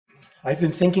I've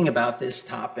been thinking about this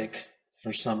topic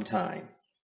for some time,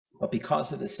 but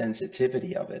because of the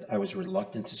sensitivity of it, I was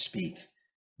reluctant to speak,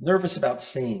 nervous about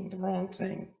saying the wrong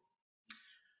thing.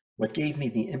 What gave me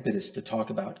the impetus to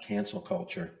talk about cancel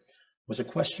culture was a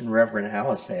question Reverend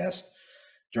Alice asked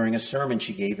during a sermon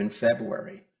she gave in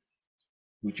February.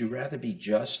 Would you rather be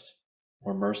just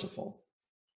or merciful?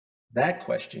 That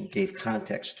question gave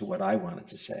context to what I wanted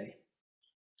to say.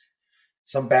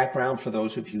 Some background for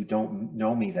those of you who don't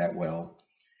know me that well.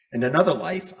 In another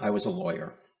life, I was a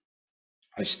lawyer.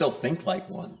 I still think like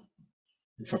one.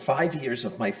 And for 5 years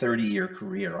of my 30-year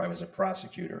career, I was a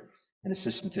prosecutor and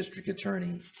assistant district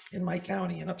attorney in my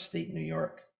county in upstate New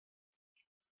York.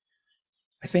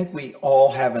 I think we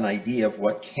all have an idea of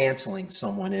what canceling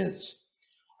someone is.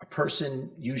 A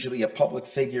person, usually a public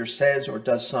figure, says or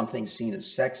does something seen as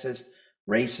sexist,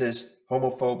 racist,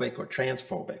 homophobic, or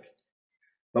transphobic.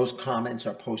 Those comments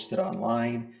are posted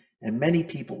online, and many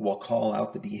people will call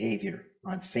out the behavior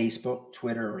on Facebook,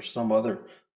 Twitter, or some other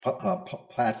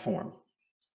platform.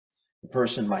 The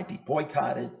person might be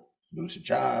boycotted, lose a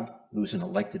job, lose an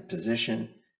elected position,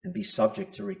 and be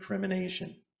subject to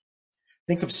recrimination.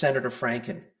 Think of Senator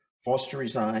Franken, forced to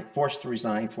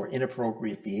resign for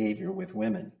inappropriate behavior with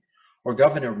women, or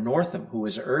Governor Northam, who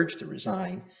was urged to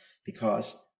resign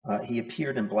because he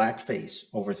appeared in blackface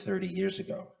over 30 years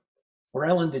ago, or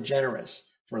Ellen DeGeneres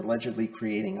for allegedly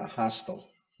creating a hostile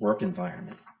work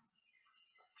environment.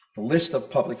 The list of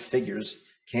public figures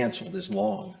canceled is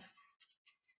long,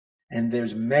 and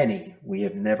there's many we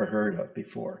have never heard of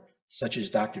before, such as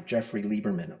Dr. Jeffrey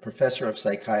Lieberman, a professor of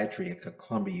psychiatry at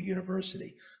Columbia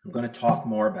University. I'm going to talk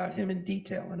more about him in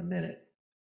detail in a minute.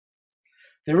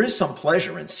 There is some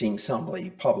pleasure in seeing somebody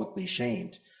publicly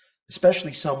shamed,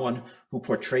 especially someone who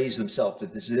portrays themselves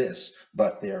as this,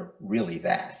 but they're really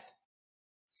that.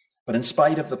 But in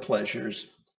spite of the pleasures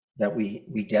that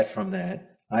we get from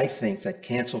that, I think that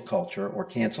cancel culture or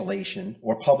cancellation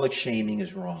or public shaming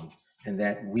is wrong, and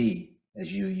that we,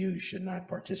 as UU, should not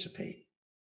participate.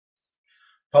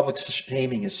 Public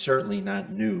shaming is certainly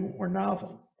not new or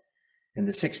novel. In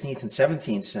the 16th and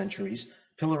 17th centuries,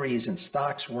 pillories and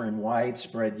stocks were in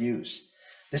widespread use.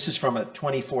 This is from a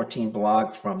 2014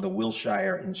 blog from the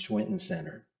Wilshire and Swinton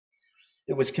Center.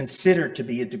 It was considered to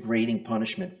be a degrading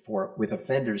punishment with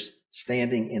offenders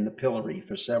standing in the pillory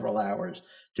for several hours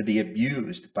to be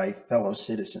abused by fellow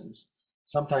citizens,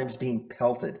 sometimes being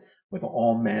pelted with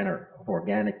all manner of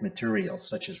organic materials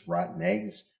such as rotten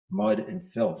eggs, mud, and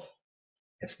filth.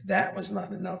 If that was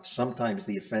not enough, sometimes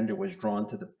the offender was drawn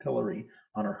to the pillory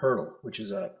on a hurdle, which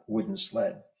is a wooden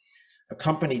sled,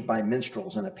 accompanied by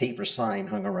minstrels, and a paper sign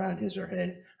hung around his or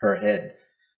her head,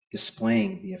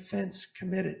 displaying the offense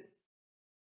committed.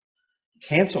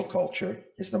 Cancel culture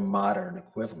is the modern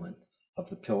equivalent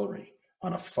of the pillory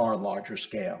on a far larger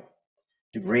scale,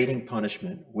 degrading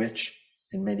punishment, which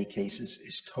in many cases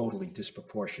is totally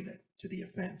disproportionate to the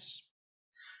offense.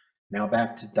 Now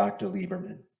back to Dr.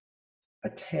 Lieberman, a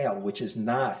tale which is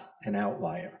not an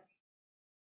outlier.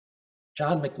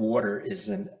 John McWhorter is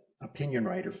an opinion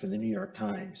writer for the New York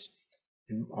Times.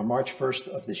 On March 1st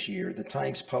of this year, the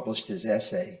Times published his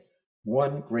essay,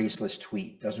 "One Graceless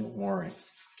Tweet Doesn't Warrant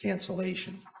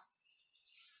Cancellation."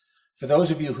 For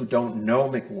those of you who don't know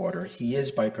McWhorter, he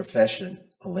is by profession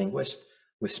a linguist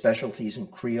with specialties in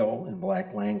Creole and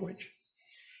Black language.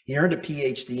 He earned a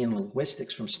PhD in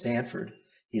linguistics from Stanford.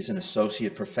 He's an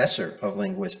associate professor of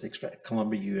linguistics at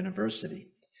Columbia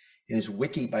University. In his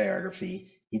wiki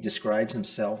biography, he describes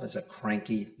himself as a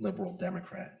cranky liberal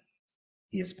Democrat.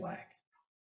 He is Black.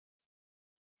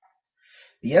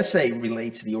 The essay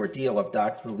relates the ordeal of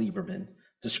Dr. Lieberman,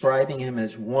 describing him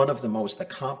as one of the most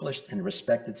accomplished and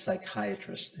respected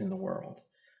psychiatrists in the world.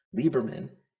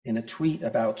 Lieberman, in a tweet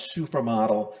about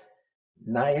supermodel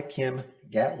Nayakim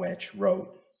Gatwech,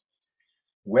 wrote,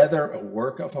 "Whether a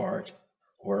work of art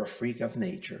or a freak of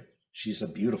nature, she's a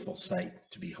beautiful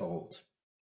sight to behold."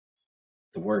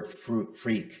 The word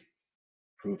freak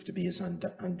proved to be his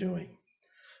undoing.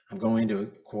 I'm going to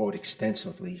quote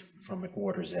extensively from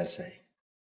McWhorter's essay.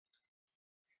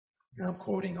 Now I'm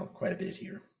quoting quite a bit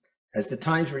here. As the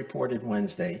Times reported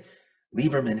Wednesday,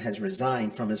 Lieberman has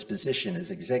resigned from his position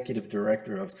as executive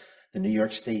director of the New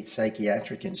York State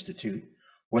Psychiatric Institute,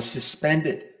 was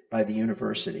suspended by the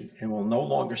university, and will no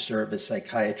longer serve as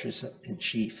psychiatrist in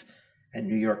chief at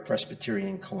New York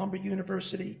Presbyterian Columbia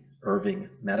University Irving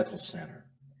Medical Center.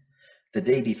 The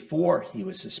day before he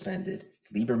was suspended,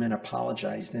 Lieberman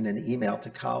apologized in an email to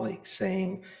colleagues,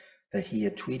 saying that he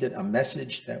had tweeted a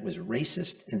message that was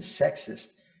racist and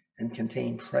sexist and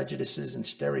contained prejudices and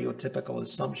stereotypical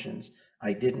assumptions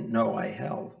I didn't know I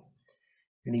held.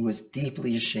 And he was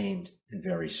deeply ashamed and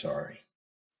very sorry.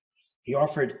 He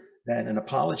offered that an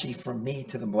apology from me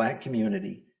to the Black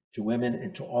community, to women,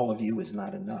 and to all of you is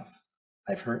not enough.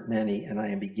 I've hurt many, and I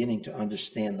am beginning to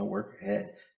understand the work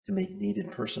ahead to make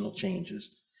needed personal changes,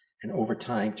 and over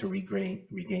time to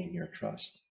regain your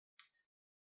trust.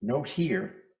 Note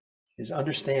here his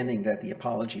understanding that the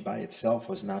apology by itself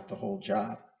was not the whole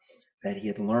job, that he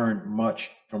had learned much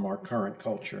from our current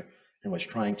culture and was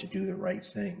trying to do the right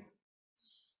thing.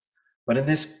 But in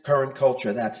this current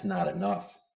culture, that's not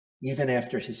enough. Even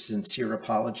after his sincere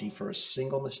apology for a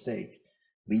single mistake,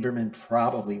 Lieberman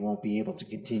probably won't be able to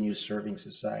continue serving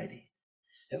society,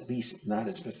 at least not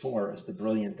as before, as the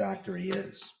brilliant doctor he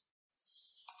is.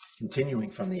 Continuing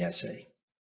from the essay,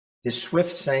 his swift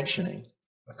sanctioning,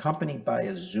 accompanied by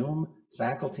a Zoom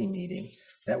faculty meeting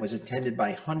that was attended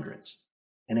by hundreds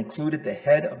and included the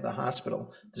head of the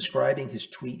hospital describing his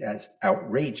tweet as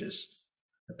outrageous,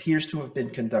 appears to have been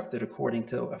conducted according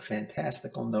to a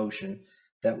fantastical notion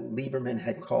that Lieberman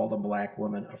had called a Black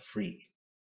woman a freak.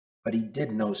 But he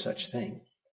did no such thing.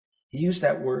 He used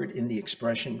that word in the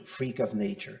expression freak of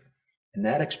nature, and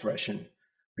that expression,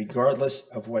 regardless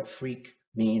of what freak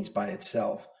means by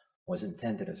itself, was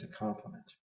intended as a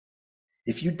compliment.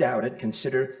 If you doubt it,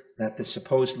 consider that the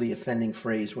supposedly offending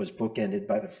phrase was bookended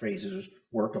by the phrases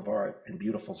work of art and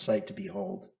beautiful sight to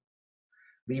behold.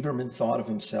 Lieberman thought of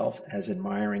himself as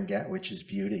admiring Gatwich's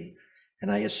beauty,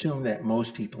 and I assume that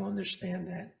most people understand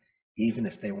that, even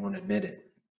if they won't admit it.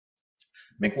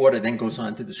 McWhorter then goes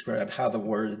on to describe how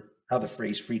the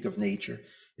phrase freak of nature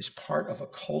is part of a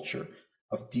culture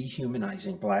of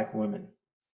dehumanizing Black women,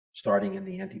 starting in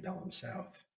the antebellum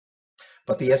South.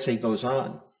 But the essay goes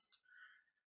on.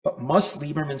 But must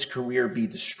Lieberman's career be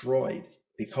destroyed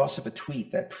because of a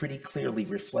tweet that pretty clearly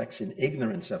reflects an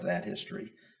ignorance of that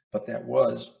history, but that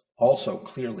was also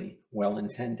clearly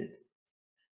well-intended?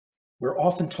 We're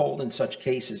often told in such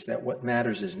cases that what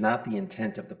matters is not the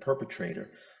intent of the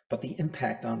perpetrator, but the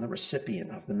impact on the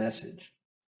recipient of the message.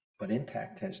 But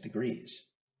impact has degrees.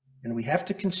 And we have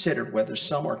to consider whether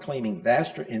some are claiming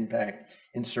vaster impact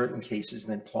in certain cases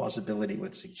than plausibility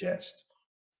would suggest.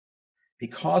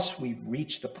 Because we've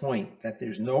reached the point that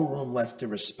there's no room left to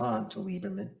respond to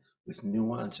Lieberman with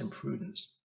nuance and prudence,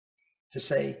 to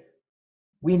say,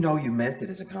 we know you meant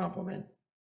it as a compliment,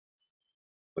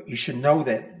 but you should know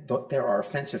that there are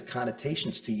offensive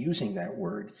connotations to using that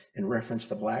word in reference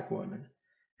to Black women.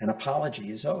 An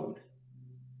apology is owed.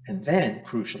 And then,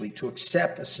 crucially, to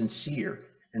accept a sincere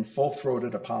and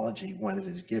full-throated apology when it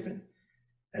is given,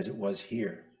 as it was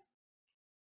here.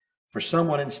 For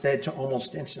someone instead to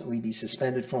almost instantly be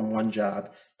suspended from one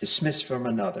job, dismissed from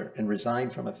another, and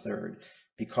resigned from a third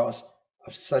because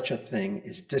of such a thing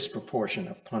is disproportion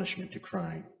of punishment to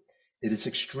crime. It is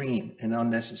extreme and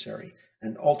unnecessary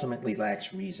and ultimately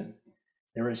lacks reason.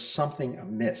 There is something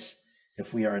amiss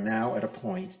if we are now at a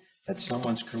point that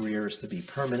someone's career is to be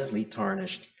permanently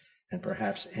tarnished and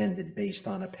perhaps ended based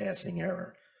on a passing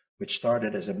error, which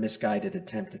started as a misguided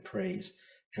attempt at praise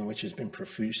and which has been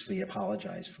profusely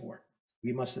apologized for.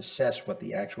 We must assess what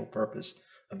the actual purpose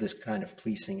of this kind of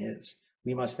policing is.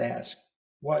 We must ask,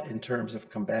 what in terms of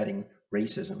combating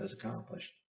racism is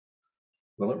accomplished?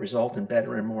 Will it result in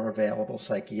better and more available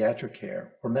psychiatric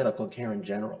care or medical care in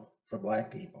general for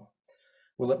Black people?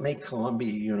 Will it make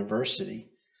Columbia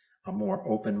University a more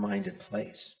open-minded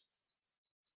place?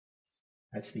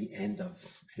 That's the end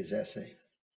of his essay.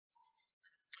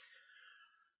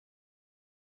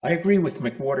 I agree with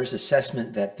McWhorter's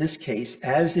assessment that this case,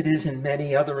 as it is in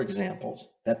many other examples,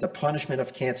 that the punishment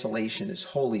of cancellation is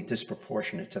wholly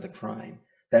disproportionate to the crime,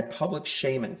 that public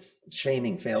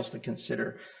shaming fails to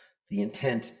consider the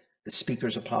intent, the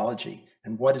speaker's apology,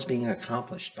 and what is being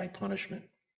accomplished by punishment.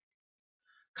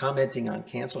 Commenting on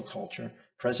cancel culture,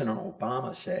 President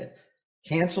Obama said,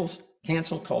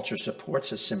 cancel culture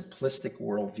supports a simplistic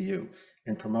worldview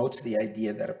and promotes the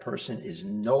idea that a person is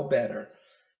no better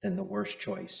than the worst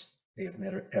choice they have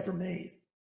ever made.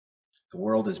 The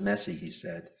world is messy, he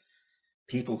said.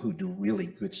 People who do really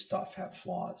good stuff have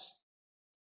flaws.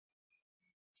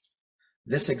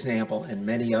 This example and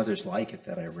many others like it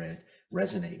that I read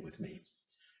resonate with me.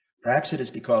 Perhaps it is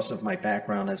because of my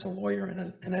background as a lawyer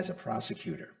and as a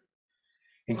prosecutor.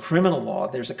 In criminal law,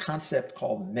 there's a concept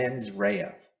called mens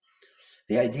rea,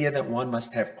 the idea that one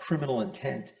must have criminal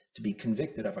intent to be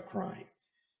convicted of a crime.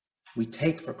 We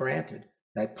take for granted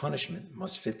that punishment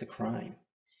must fit the crime.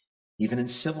 Even in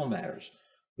civil matters,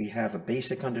 we have a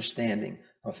basic understanding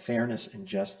of fairness and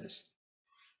justice.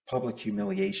 Public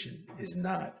humiliation is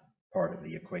not part of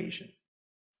the equation.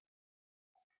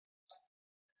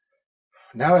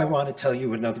 Now I want to tell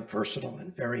you another personal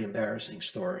and very embarrassing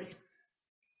story.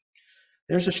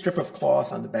 There's a strip of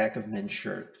cloth on the back of men's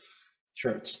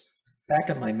shirts. Back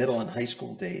in my middle and high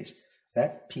school days,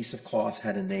 that piece of cloth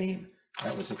had a name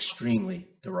that was extremely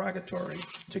derogatory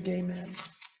to gay men.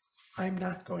 I'm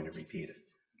not going to repeat it.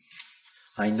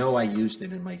 I know I used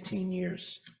it in my teen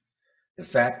years. The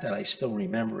fact that I still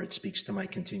remember it speaks to my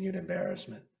continued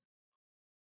embarrassment.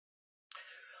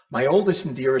 My oldest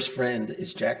and dearest friend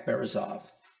is Jack Beresov.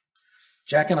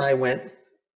 Jack and I went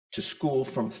to school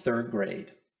from third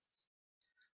grade.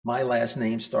 My last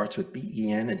name starts with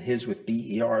B-E-N and his with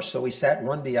B-E-R, so we sat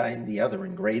one behind the other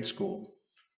in grade school.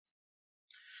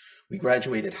 We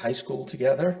graduated high school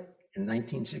together in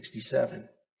 1967.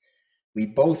 We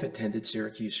both attended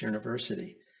Syracuse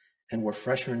University and were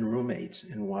freshman roommates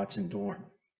in Watson dorm.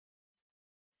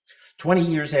 20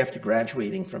 years after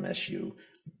graduating from SU,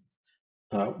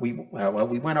 we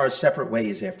went our separate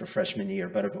ways after freshman year,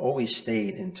 but have always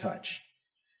stayed in touch.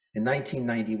 In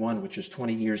 1991, which is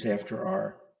 20 years after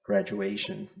our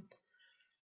graduation,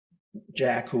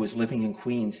 Jack, who was living in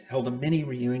Queens, held a mini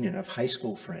reunion of high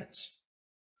school friends.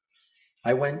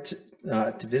 I went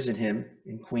to visit him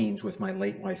in Queens with my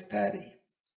late wife, Patty.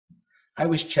 I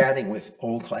was chatting with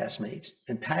old classmates,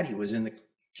 and Patty was in the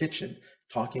kitchen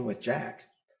talking with Jack.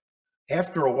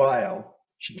 After a while,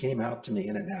 she came out to me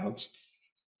and announced,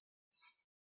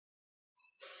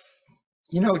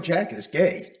 "You know, Jack is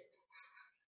gay."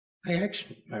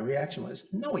 My reaction was,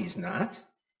 "No, he's not."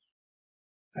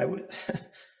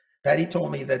 Patty told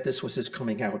me that this was his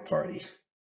coming out party.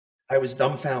 I was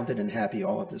dumbfounded and happy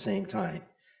all at the same time.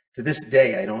 To this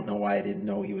day, I don't know why I didn't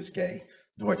know he was gay,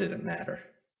 nor did it matter.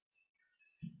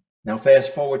 Now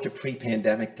fast forward to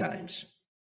pre-pandemic times.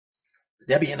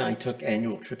 Debbie and I took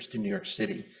annual trips to New York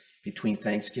City between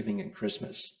Thanksgiving and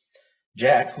Christmas.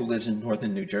 Jack, who lives in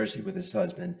northern New Jersey with his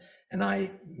husband, and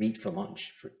I meet for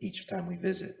lunch for each time we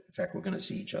visit. In fact, we're going to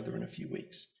see each other in a few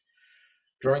weeks.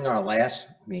 During our last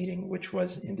meeting, which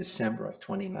was in December of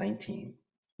 2019,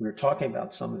 we were talking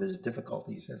about some of his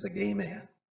difficulties as a gay man.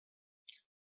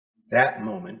 That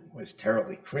moment was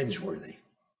terribly cringeworthy.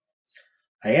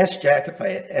 I asked Jack if I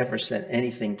had ever said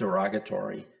anything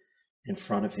derogatory in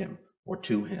front of him or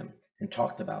to him and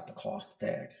talked about the cloth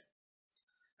tag.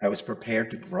 I was prepared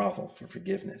to grovel for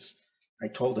forgiveness. I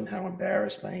told him how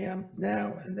embarrassed I am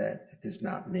now and that it is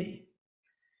not me.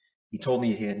 He told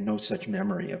me he had no such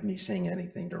memory of me saying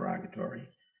anything derogatory,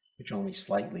 which only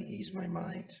slightly eased my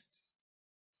mind.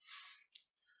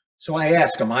 So I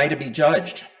asked, am I to be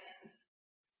judged?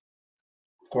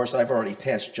 Of course, I've already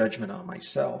passed judgment on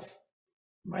myself.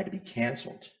 Am I to be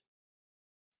canceled?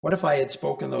 What if I had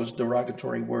spoken those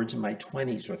derogatory words in my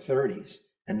 20s or 30s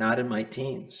and not in my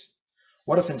teens?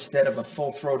 What if instead of a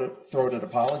full-throated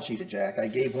apology to Jack, I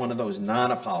gave one of those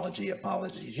non-apology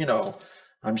apologies? You know,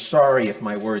 I'm sorry if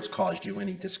my words caused you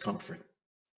any discomfort.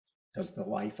 Does the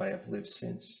life I have lived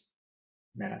since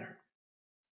matter?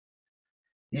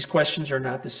 These questions are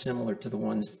not dissimilar to the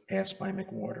ones asked by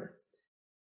McWhorter.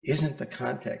 Isn't the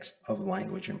context of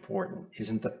language important?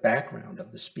 Isn't the background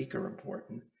of the speaker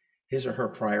important? His or her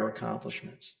prior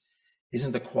accomplishments?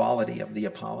 Isn't the quality of the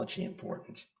apology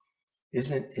important?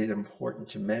 Isn't it important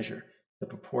to measure the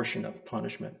proportion of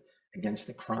punishment against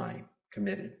the crime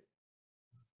committed?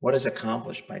 What is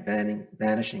accomplished by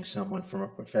banishing someone from a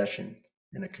profession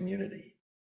and a community?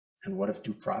 And what of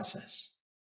due process?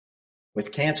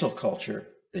 With cancel culture,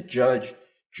 the judge,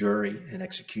 jury, and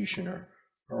executioner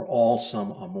are all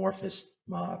some amorphous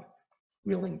mob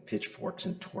wielding pitchforks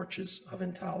and torches of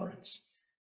intolerance,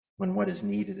 when what is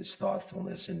needed is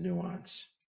thoughtfulness and nuance.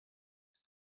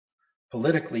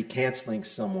 Politically, canceling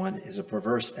someone is a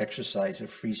perverse exercise of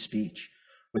free speech,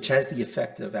 which has the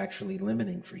effect of actually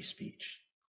limiting free speech.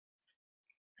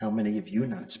 How many of you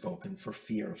not spoken for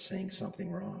fear of saying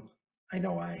something wrong? I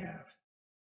know I have.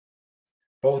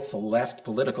 Both the left,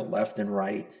 political left and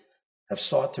right, have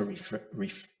sought to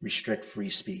restrict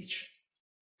free speech.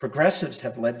 Progressives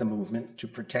have led the movement to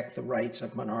protect the rights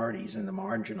of minorities and the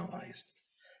marginalized.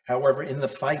 However, in the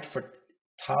fight for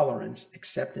tolerance,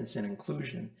 acceptance, and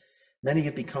inclusion, many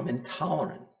have become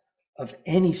intolerant of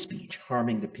any speech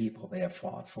harming the people they have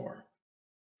fought for.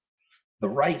 The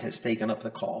right has taken up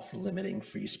the call for limiting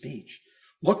free speech.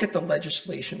 Look at the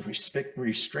legislation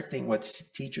restricting what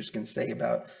teachers can say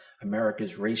about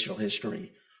America's racial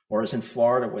history, or as in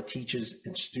Florida, what teachers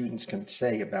and students can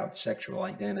say about sexual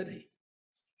identity.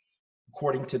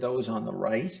 According to those on the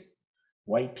right,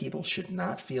 white people should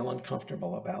not feel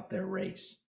uncomfortable about their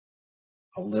race,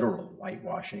 a literal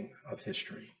whitewashing of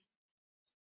history.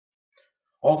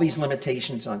 All these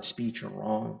limitations on speech are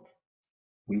wrong.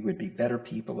 We would be better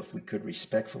people if we could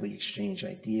respectfully exchange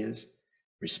ideas,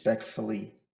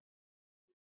 respectfully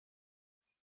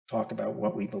talk about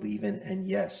what we believe in, and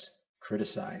yes,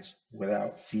 criticize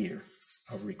without fear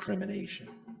of recrimination.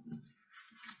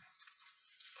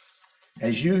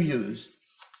 As UUs,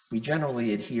 we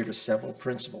generally adhere to several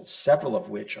principles, several of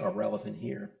which are relevant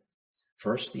here.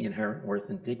 First, the inherent worth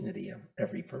and dignity of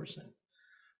every person.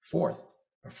 Fourth,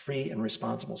 a free and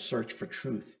responsible search for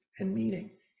truth and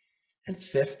meaning. And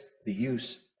fifth, the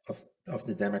use of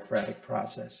the democratic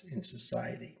process in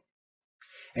society.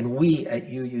 And we at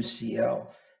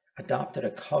UUCL adopted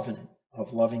a covenant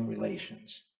of loving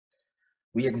relations.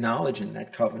 We acknowledge in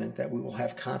that covenant that we will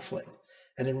have conflict.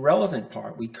 And in relevant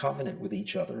part, we covenant with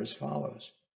each other as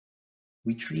follows.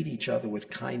 We treat each other with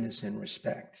kindness and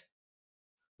respect.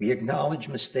 We acknowledge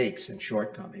mistakes and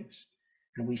shortcomings,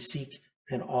 and we seek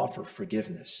and offer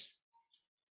forgiveness.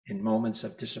 In moments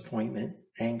of disappointment,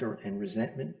 anger, and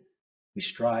resentment, we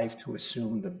strive to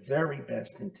assume the very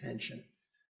best intention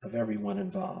of everyone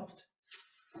involved.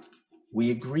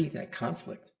 We agree that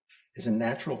conflict is a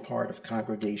natural part of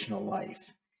congregational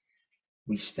life.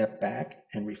 We step back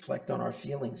and reflect on our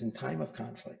feelings in time of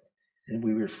conflict, and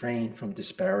we refrain from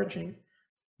disparaging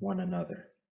one another.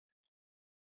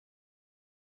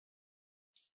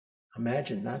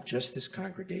 Imagine not just this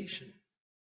congregation,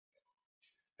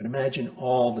 but imagine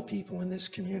all the people in this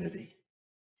community.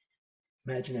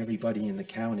 Imagine everybody in the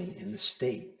county, in the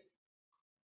state.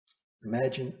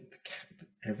 Imagine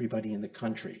everybody in the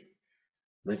country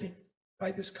living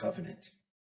by this covenant.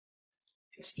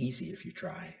 It's easy if you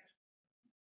try.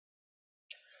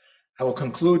 I will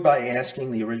conclude by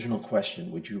asking the original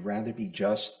question, would you rather be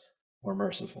just or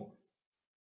merciful?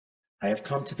 I have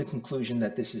come to the conclusion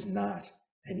that this is not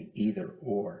an either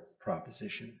or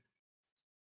proposition.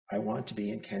 I want to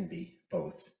be and can be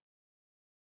both.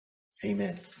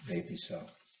 Amen. May it be so.